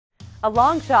A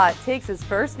long shot takes his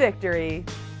first victory.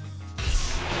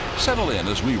 Settle in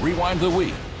as we rewind the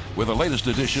week with the latest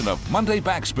edition of Monday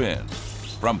Backspin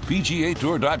from PGA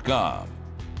TOUR.com.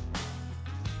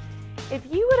 If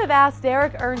you would have asked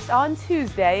Derek Ernst on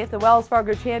Tuesday if the Wells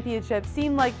Fargo Championship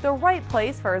seemed like the right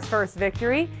place for his first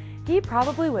victory, he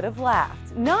probably would have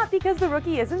laughed. Not because the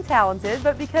rookie isn't talented,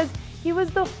 but because he was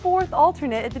the fourth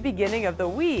alternate at the beginning of the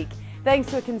week.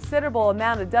 Thanks to a considerable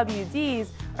amount of WDs,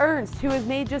 Ernst, who has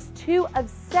made just 2 of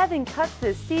 7 cuts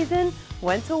this season,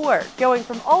 went to work, going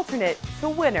from alternate to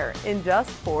winner in just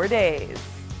 4 days.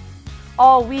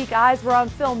 All week, eyes were on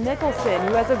Phil Mickelson,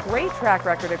 who has a great track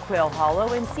record at Quail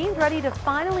Hollow and seemed ready to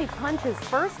finally punch his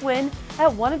first win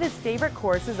at one of his favorite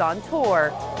courses on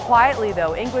tour. Quietly,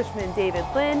 though, Englishman David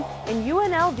Lynn and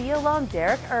UNLV alum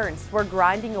Derek Ernst were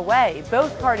grinding away,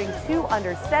 both carding 2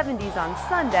 under 70s on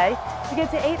Sunday to get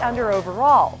to 8 under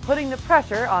overall, putting the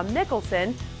pressure on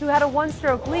Mickelson, who had a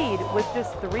 1-stroke lead with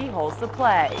just 3 holes to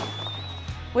play.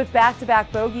 With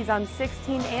back-to-back bogeys on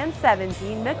 16 and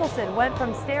 17, Mickelson went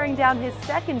from staring down his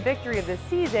second victory of the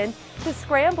season to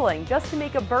scrambling just to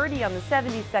make a birdie on the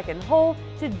 72nd hole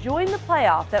to join the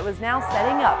playoff that was now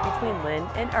setting up between Lynn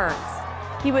and Ernst.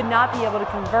 He would not be able to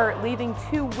convert, leaving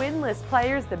 2 winless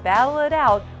players to battle it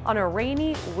out on a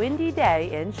rainy, windy day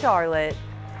in Charlotte.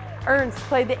 Ernst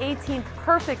played the 18th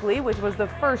perfectly, which was the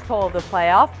first hole of the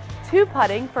playoff,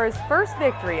 2-putting for his first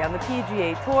victory on the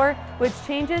PGA Tour, which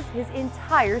changes his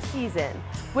entire season.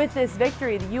 With this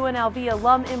victory, the UNLV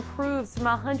alum improves from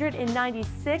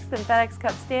 196th in FedEx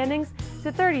Cup standings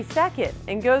to 32nd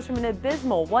and goes from an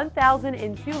abysmal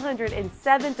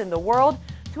 1,207th in the world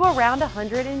to around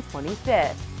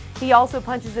 125th. He also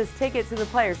punches his ticket to the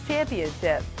Players'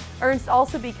 Championship. Ernst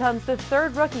also becomes the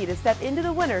 3rd rookie to step into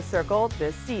the winner's circle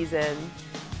this season.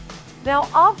 Now,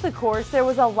 off the course, there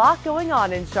was a lot going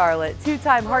on in Charlotte.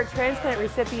 2-time heart transplant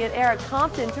recipient Eric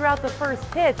Compton threw out the first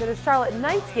pitch at a Charlotte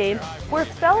Knights game where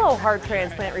fellow heart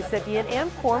transplant recipient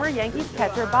and former Yankees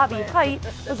catcher Bobby Hite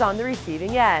was on the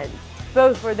receiving end.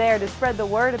 Both were there to spread the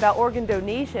word about organ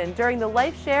donation during the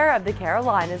Life Share of the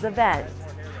Carolinas event.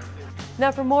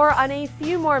 Now, for more on a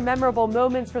few more memorable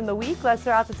moments from the week, let's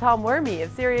throw out to Tom Wormy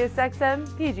of SiriusXM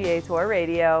PGA Tour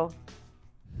Radio.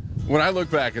 When I look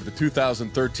back at the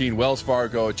 2013 Wells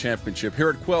Fargo Championship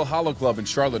here at Quail Hollow Club in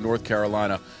Charlotte, North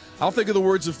Carolina, I'll think of the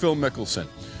words of Phil Mickelson,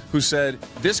 who said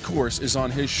this course is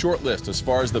on his short list as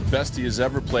far as the best he has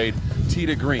ever played tee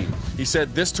to green. He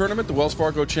said this tournament, the Wells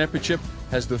Fargo Championship,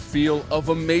 has the feel of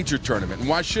a major tournament. And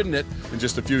why shouldn't it? In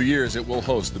just a few years, it will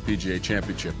host the PGA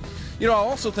Championship. You know, I'll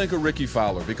also think of Ricky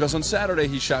Fowler because on Saturday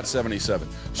he shot 77.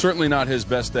 Certainly not his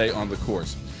best day on the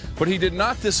course. But he did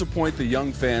not disappoint the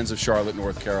young fans of Charlotte,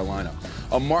 North Carolina.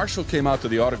 A marshal came out to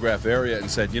the autograph area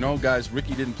and said, you know, guys,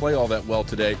 Ricky didn't play all that well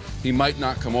today. He might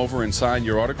not come over and sign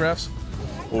your autographs.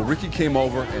 Well, Ricky came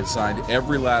over and signed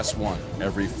every last one.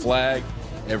 Every flag,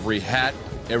 every hat,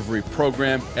 every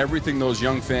program, everything those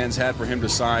young fans had for him to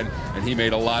sign, and he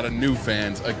made a lot of new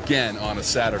fans again on a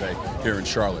Saturday here in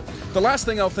Charlotte. The last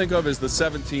thing I'll think of is the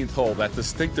 17th hole, that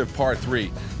distinctive par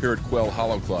 3 here at Quail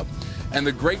Hollow Club. And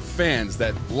the great fans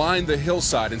that line the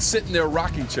hillside and sit in their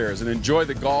rocking chairs and enjoy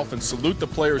the golf and salute the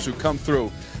players who come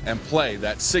through and play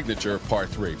that signature par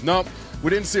 3. Nope, we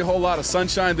didn't see a whole lot of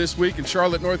sunshine this week in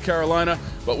Charlotte, North Carolina,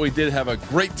 but we did have a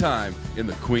great time in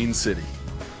the Queen City.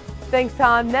 Thanks,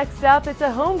 Tom. Next up, it's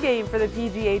a home game for the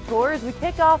PGA Tour as we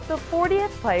kick off the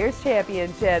 40th Players'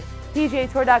 Championship. PGA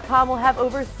Tour.com will have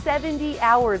over 70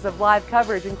 hours of live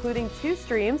coverage, including 2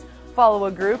 streams, follow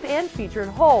a group, and featured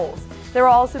holes. There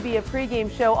will also be a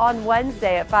pregame show on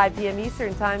Wednesday at 5 p.m.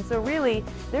 Eastern Time, so really,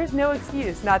 there's no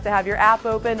excuse not to have your app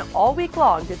open all week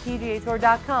long to PGA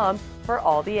Tour.com for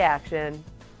all the action.